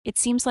It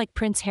seems like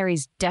Prince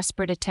Harry's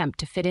desperate attempt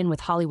to fit in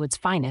with Hollywood's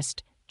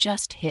finest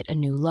just hit a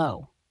new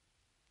low.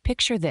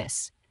 Picture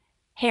this: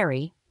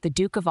 Harry, the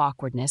Duke of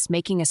Awkwardness,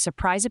 making a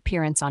surprise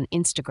appearance on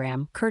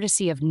Instagram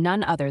courtesy of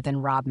none other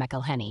than Rob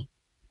McElhenney.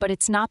 But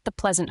it's not the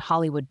pleasant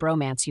Hollywood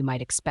bromance you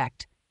might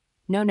expect.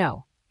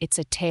 No, it's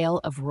a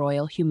tale of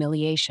royal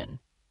humiliation.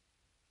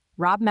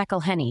 Rob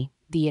McElhenney,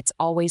 the It's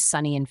Always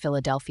Sunny in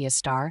Philadelphia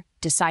star,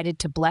 decided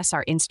to bless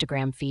our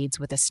Instagram feeds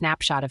with a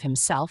snapshot of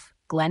himself,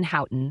 Glenn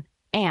Houghton,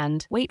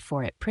 and, wait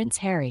for it, Prince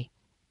Harry.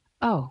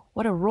 Oh,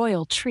 what a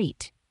royal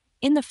treat.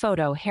 In the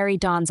photo, Harry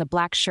dons a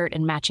black shirt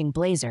and matching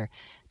blazer,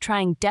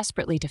 trying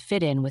desperately to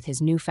fit in with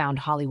his newfound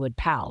Hollywood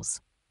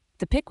pals.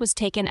 The pic was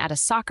taken at a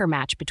soccer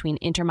match between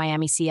Inter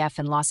Miami CF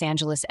and Los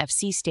Angeles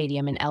FC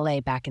Stadium in LA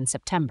back in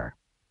September.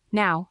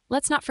 Now,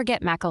 let's not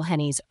forget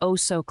McElhenney's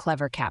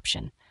oh-so-clever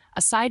caption.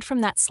 Aside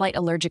from that slight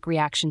allergic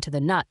reaction to the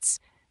nuts,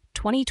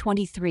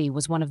 2023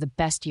 was one of the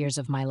best years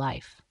of my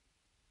life.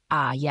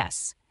 Ah,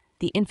 yes,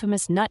 the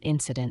infamous nut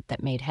incident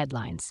that made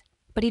headlines.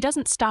 But he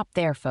doesn't stop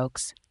there,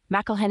 folks.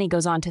 McElhenney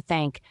goes on to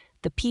thank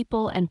the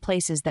people and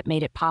places that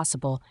made it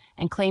possible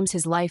and claims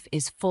his life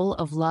is full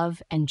of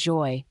love and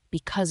joy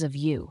because of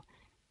you.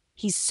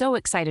 He's so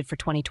excited for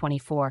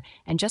 2024,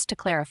 and just to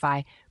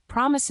clarify,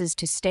 promises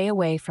to stay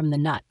away from the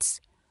nuts.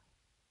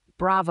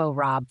 Bravo,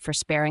 Rob, for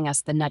sparing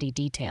us the nutty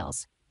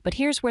details. But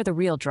here's where the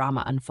real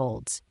drama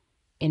unfolds.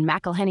 In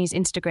McElhenney's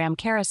Instagram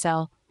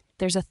carousel,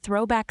 there's a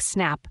throwback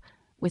snap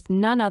with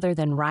none other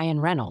than Ryan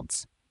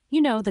Reynolds.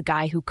 You know, the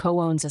guy who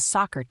co-owns a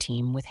soccer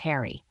team with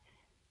Harry.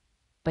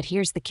 But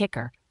here's the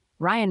kicker.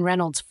 Ryan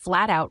Reynolds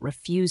flat out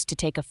refused to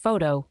take a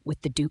photo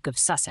with the Duke of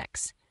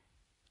Sussex.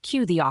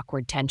 Cue the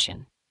awkward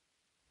tension.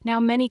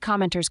 Now, many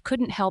commenters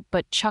couldn't help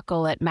but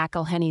chuckle at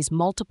McElhenney's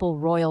multiple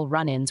royal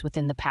run-ins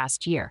within the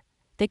past year.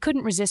 They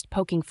couldn't resist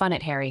poking fun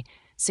at Harry,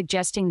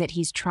 suggesting that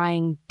he's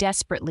trying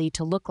desperately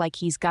to look like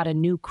he's got a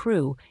new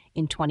crew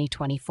in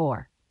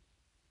 2024.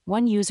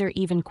 One user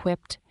even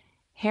quipped,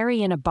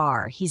 "Harry in a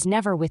bar, he's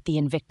never with the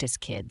Invictus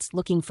kids,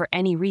 looking for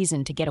any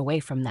reason to get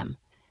away from them."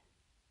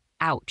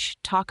 Ouch,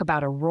 talk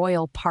about a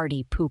royal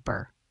party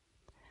pooper.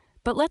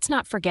 But let's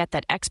not forget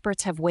that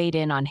experts have weighed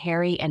in on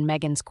Harry and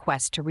Meghan's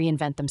quest to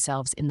reinvent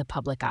themselves in the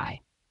public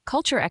eye.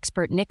 Culture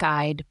expert Nick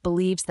Ide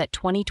believes that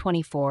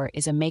 2024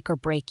 is a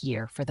make-or-break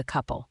year for the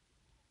couple.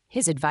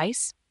 His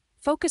advice?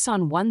 Focus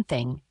on one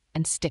thing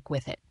and stick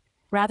with it,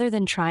 rather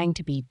than trying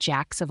to be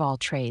jacks of all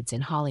trades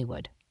in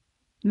Hollywood.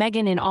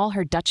 Meghan, in all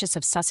her Duchess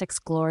of Sussex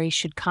glory,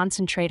 should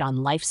concentrate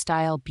on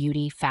lifestyle,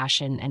 beauty,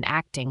 fashion, and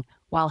acting,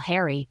 while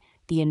Harry,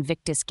 the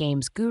Invictus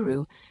Games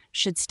guru,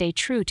 should stay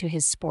true to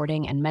his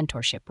sporting and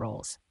mentorship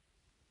roles.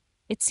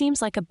 It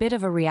seems like a bit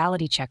of a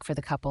reality check for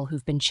the couple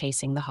who've been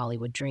chasing the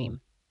Hollywood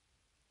dream.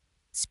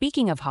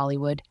 Speaking of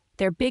Hollywood,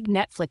 their big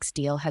Netflix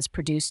deal has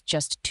produced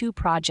just 2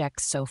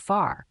 projects so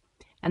far,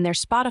 and their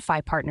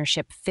Spotify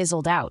partnership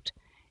fizzled out,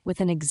 with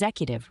an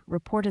executive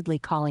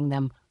reportedly calling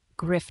them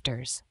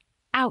grifters.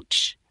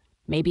 Ouch!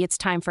 Maybe it's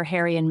time for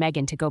Harry and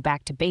Meghan to go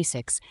back to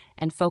basics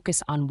and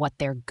focus on what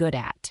they're good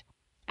at.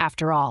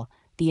 After all,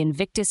 the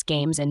Invictus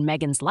Games and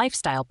Meghan's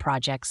lifestyle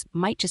projects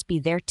might just be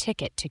their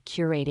ticket to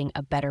curating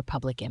a better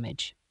public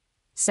image.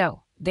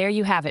 So, there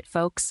you have it,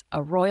 folks.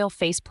 A royal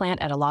faceplant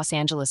at a Los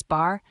Angeles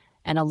bar,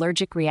 an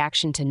allergic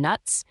reaction to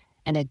nuts,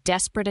 and a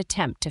desperate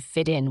attempt to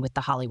fit in with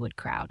the Hollywood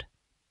crowd.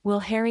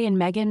 Will Harry and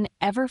Meghan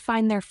ever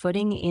find their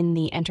footing in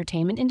the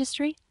entertainment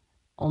industry?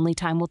 Only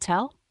time will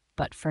tell,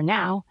 but for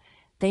now,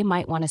 they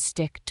might want to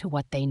stick to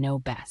what they know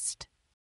best.